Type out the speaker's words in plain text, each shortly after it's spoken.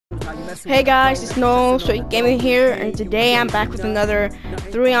Hey guys, it's NoSweatGamer here, and today I'm back with another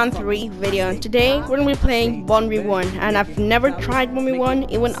 3-on-3 video. And today we're gonna be playing 1v1, and I've never tried 1v1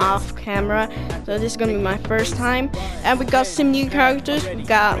 even off camera, so this is gonna be my first time. And we got some new characters. We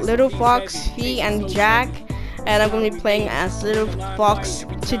got Little Fox, Fee, and Jack, and I'm gonna be playing as Little Fox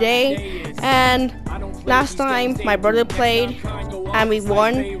today. And last time my brother played, and we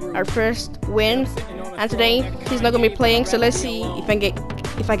won our first win. And today he's not gonna be playing, so let's see if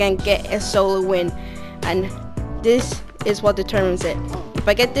I can get a solo win. And this is what determines it. If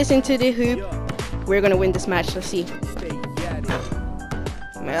I get this into the hoop, we're gonna win this match. Let's see.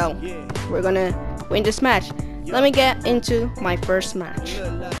 Well, we're gonna win this match. Let me get into my first match.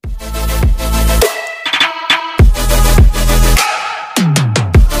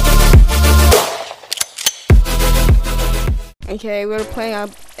 Okay, we're playing up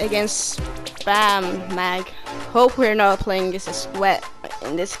against Spam Mag. Hope we're not playing against a sweat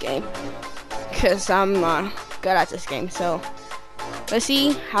in this game, cause I'm not good at this game. So let's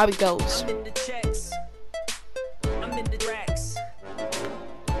see how it goes.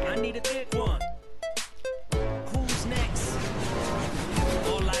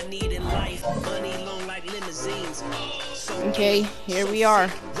 Okay, here we are.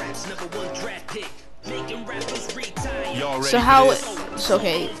 So how? So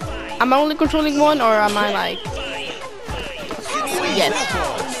okay, am I only controlling one, or am I like? Yes.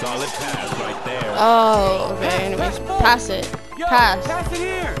 Solid pass right there. Oh, okay. Anyways, pass it. Pass.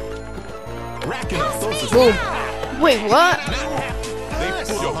 Boom. Wait, what?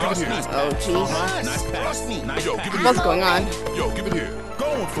 Oh, jeez. What's going on?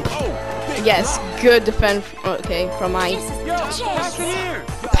 Yes, good defense. Okay, from my.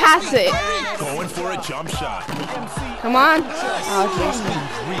 Pass it. Going for a jump shot. Come on. Oh, jeez.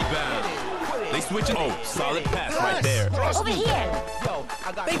 Rebound. They switch it. Oh, solid pass right there. Over here.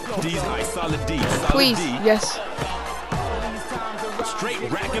 D's nice, solid D. Solid Please, D. yes. Straight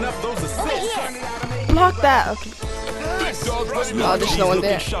racking up those assists. Block that. Okay. Oh, there's no one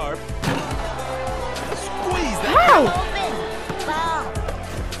there. Sharp. How?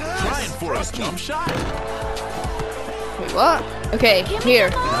 Trying for a jump shot. Wait, what? Okay, here.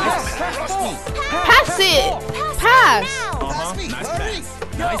 Pass it. Pass. Nice pass.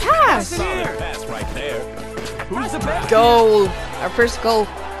 Nice Pass. Solid pass right there. Who's the best? Goal. Our first goal.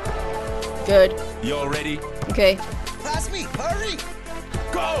 Good. Y'all ready? Okay. Pass me, hurry!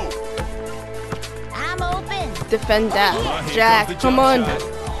 Go! I'm open. Defend that. Jack, come on.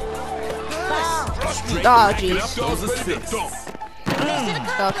 Oh, jeez. Those assists.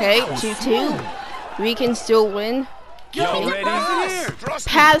 Okay, 2-2. We can still win. Y'all ready?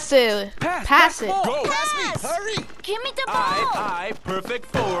 Pass it. Pass it. Go! Pass me, hurry! Give me the ball. Aye, perfect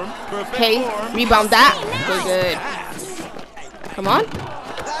form. Perfect Okay, form. rebound that. We're good. Come on.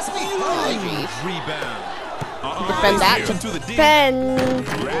 Pass me, Oh, hurry! jeez. Rebound. Defend that. To the D. Defend.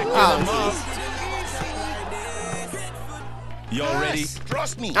 Racking Oh, them up. jeez. Y'all ready?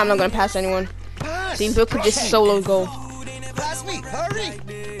 Trust me! I'm not gonna pass anyone. Pass! See, look at this solo goal. Pass me, hurry!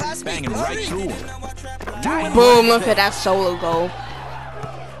 Pass me, Banging right hurry! through him. Boom, look at that solo goal.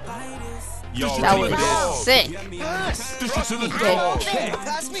 Y'all That ready was for this? sick. Pass! Dish it to the Okay. dog.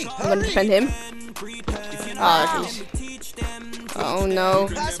 Pass me, I'm gonna defend him. Oh, jeez. Oh, no.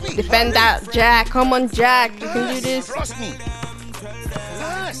 Defend that, Jack. Come on, Jack. You can do this. Trust me!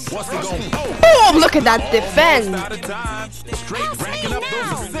 Pass! What's it going? Boom, look at that defend. Out of time. Straight racking up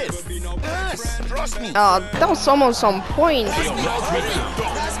those assists. Pass! Trust me! Oh, that was almost on point.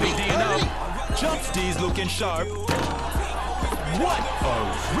 Pass me, hurry! Jump D's looking sharp. What a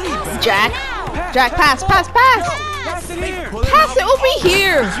rebound. Jack. Jack, pass, pass, pass. Pass it over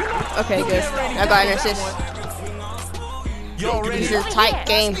here. Okay, good. I got an assist. Y'all ready? This is a tight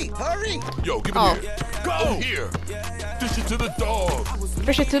game. Hurry! Yo, give it Oh, here. Go here. Dish it to the dog.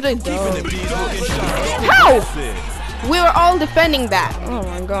 push it to the Keeping dog. the D's looking sharp. How? That's it. We were all defending that. Oh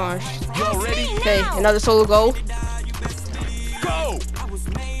my gosh. Y'all ready? Okay, another solo goal. Go.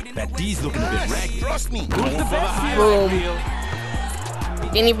 That D's looking a bit ragged. Trust me! Going for the high Boom. heel.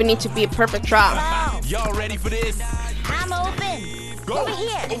 Didn't even need to be a perfect drop. Y'all ready for this? I'm open. Go. Over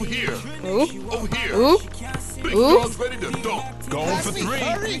here. Over here. Ooh, Over here. ooh, Big ooh. dog's ready to dunk. Going Pass for me, three.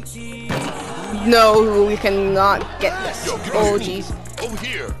 hurry! No, we cannot get this. Yo, give Oh it here. jeez. Over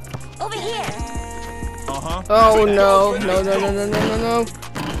here. Over here. Oh no, no, no, no, no, no, no, no.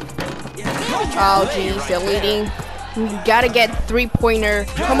 Oh jeez, they're leading. We gotta get 3-pointer.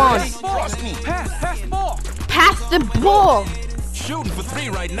 Come on. Trust me! Pass the ball. Shooting for three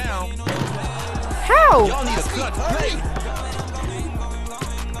right now. How? Y'all need a cut.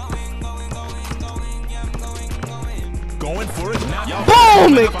 Going for it now. Y'all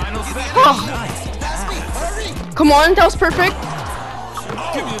Boom! ready for the final set? Oh. Nice. That's me. Hurry. Come on, that was perfect.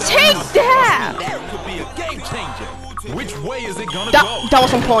 Take that! That could be a game changer. Which way is it gonna That, go? that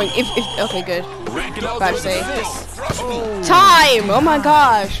was on point. If okay, good. Ranking up Bad to save. assist. Trust me. Time! Oh my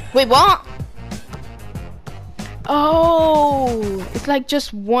gosh. Wait, what? Oh, it's like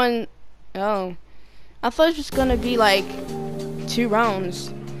just one. Oh, I thought it was just gonna be like 2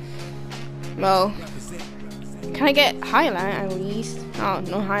 rounds. Well, can I get highlight at least? Oh,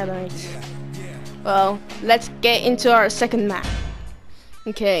 no highlights. Well, let's get into our second map.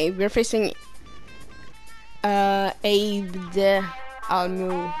 Okay, we're facing Aid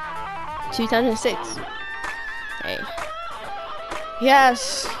Almu 2006. Hey.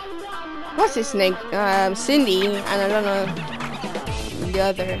 Yes. What's his name? Cindy, and I don't know the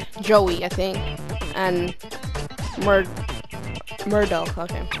other, Joey, I think, and Murdoch.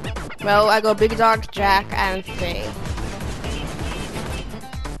 Okay. Well, I go Big Dog, Jack, and Faye.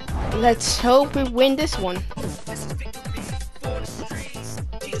 Let's hope we win this one.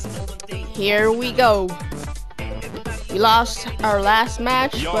 Here we go. We lost our last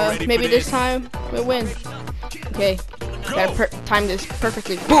match, but maybe this time we'll win. Okay. Gotta time this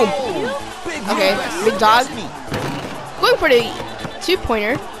perfectly. Boom! Okay, Big Dog. Going for the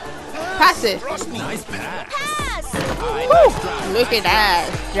 2-pointer. Pass it. Nice pass. Pass! Woo! Look at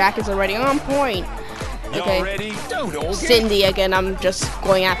that. Jack is already on point. Y'all Okay. ready? Cindy again, I'm just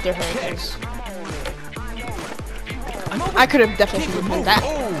going after her. 'Cause I could have definitely won that.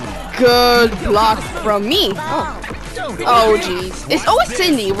 Good block from me. Oh, oh jeez. It's always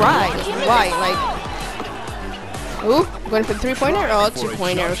Cindy, right? Why? Like, ooh, going for the 3-pointer? Oh,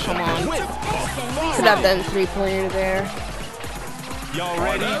 2-pointer, come on. Could have done 3-pointer there. Y'all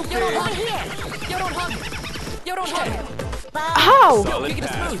ready? How? Solid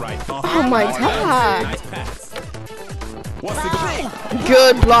pass right. Oh my god. Nice pass. What's it gonna be?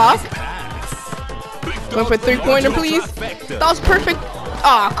 Good block. Pass. Going for 3-pointer, please. That was perfect.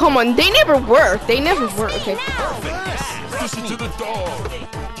 Aw, oh, come on. They never work. They never work. Okay. Push it to the dog.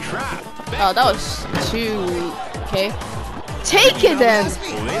 Trap. Oh, that was too weak. Okay. Take it then. That's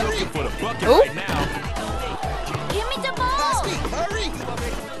me. Well, they looking for the bucket Oh. right now. Give me the That's ball! me. Hurry.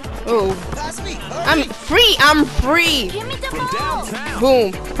 Oh, That's me. Hurry. I'm free. I'm free. Give me the From ball! downtown.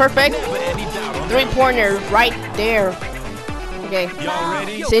 Boom. Perfect. Never any doubt on that. 3-pointer right there. Okay. Y'all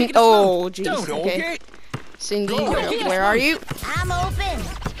ready? Cindy. Oh, jeez. Okay. Cindy, where are you? I'm open!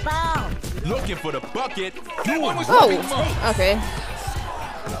 Ball! Looking for the bucket. Oh, okay.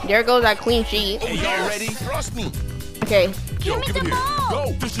 There goes that clean sheet. Hey, y'all ready? Trust me. Okay. Yo, give it here.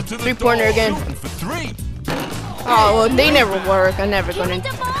 Go. Push it to the 3-pointer dog. again. Shooting for 3. Oh, well, they never work. I'm never gonna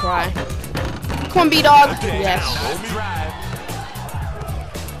try. Come on, B-Dog. Yes. Nice drive.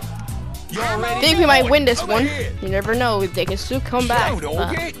 Y'all ready? Think we might win this one. You never know. They can still come back.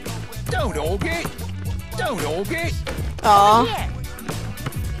 Aw.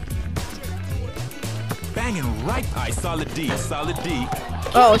 Banging right by solid D. Solid D.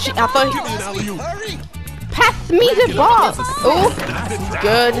 Oh, I thought. Give me an alley-oop. Hurry. Pass me the ball. Oh, Nice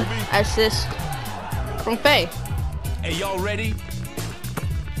good drive. assist from Faye. Hey, y'all ready?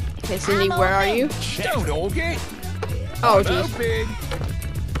 Okay, Cindy, where are you? Check. Oh, jeez.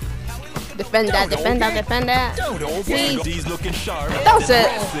 Defend that, defend that, defend that. Please. D's looking sharp. That was it.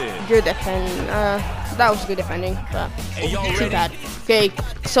 Impressive. Good defend. That was good defending, but Hey, y'all too ready? bad. Okay,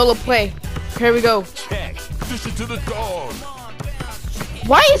 solo play. Here we go. Check. Push it to the dog.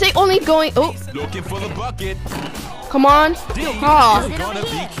 Why is it only going? Oh, Looking for the bucket. come on. D Oh, is gonna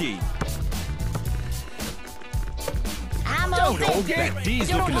be key. I'm open! That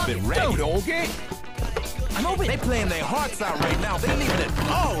D's looking a bit ragged. I'm open. They playing their hearts out right now. They leaving it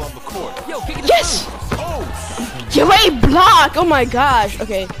all on the court. Yo, kick it. yes! Oh, You ain't block. Oh my gosh.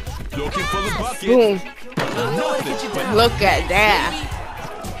 Okay, looking for the bucket. boom. Nothing but Look at that.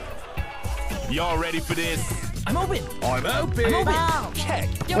 y'all ready for this? I'm open. I'm open. Ball! Check.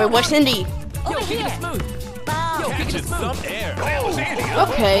 Wait, what's Cindy? Over here! Ball! Catching some air.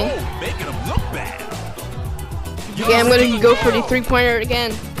 Okay. Making them look bad. Okay, I'm gonna go for the 3-pointer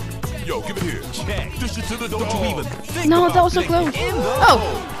again. Yo, give it here. Check. Dish it to the dog. Don't you even think No, about that was so putting close. it in the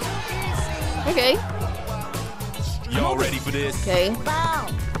Oh. Okay. Y'all ready for this? Okay. Ball!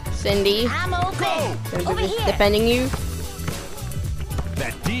 Cindy. I'm open! Gonna Over be here! defending you.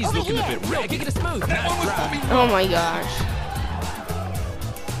 That D's Over looking here. a bit ragged. Nice Oh my gosh.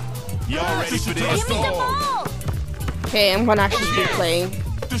 Y'all ready for this? Give me the ball! Okay, I'm gonna actually keep playing.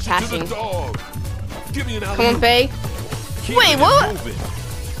 Dish it Passing. to the dog. Give me an Come on, Faye. Wait, what?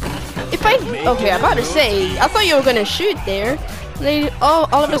 If I okay, I'm about to say. I thought you were gonna shoot there. They all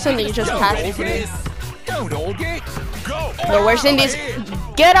of a sudden you just Y'all passed ready it for to me. this? Go. So where's Cindy's?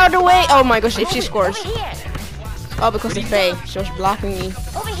 Get out of the way! Oh my gosh, if she scores. Over here. Oh, because of Faye. She was blocking me.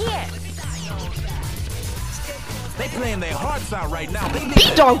 Over here. They playing their hearts out right now. They need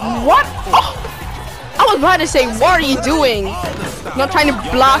B-Dog, what? Oh! I was about to say, what are you doing? Not trying to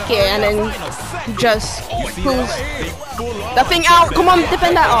block it and then just pulls the thing out. Come on,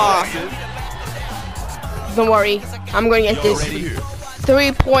 defend that. Oh. Don't worry, I'm going to get this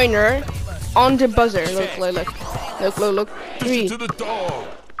 3-pointer on the buzzer. Look. Three. to the dog.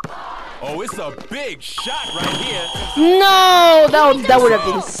 Oh, it's a big shot right here. No, that would have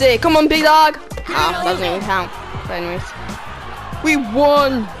been sick. Come on, big dog. Ah, doesn't even count. But anyways, we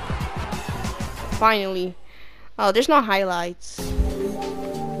won. Finally. Oh, there's no highlights.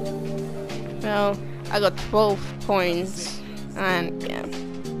 Well, I got 12 points, and yeah.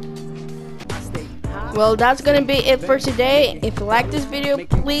 Well, that's gonna be it for today. If you like this video,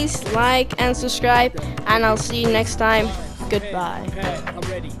 please like and subscribe, and I'll see you next time. Goodbye. I'm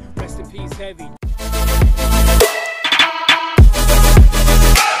ready. Rest in peace, heavy.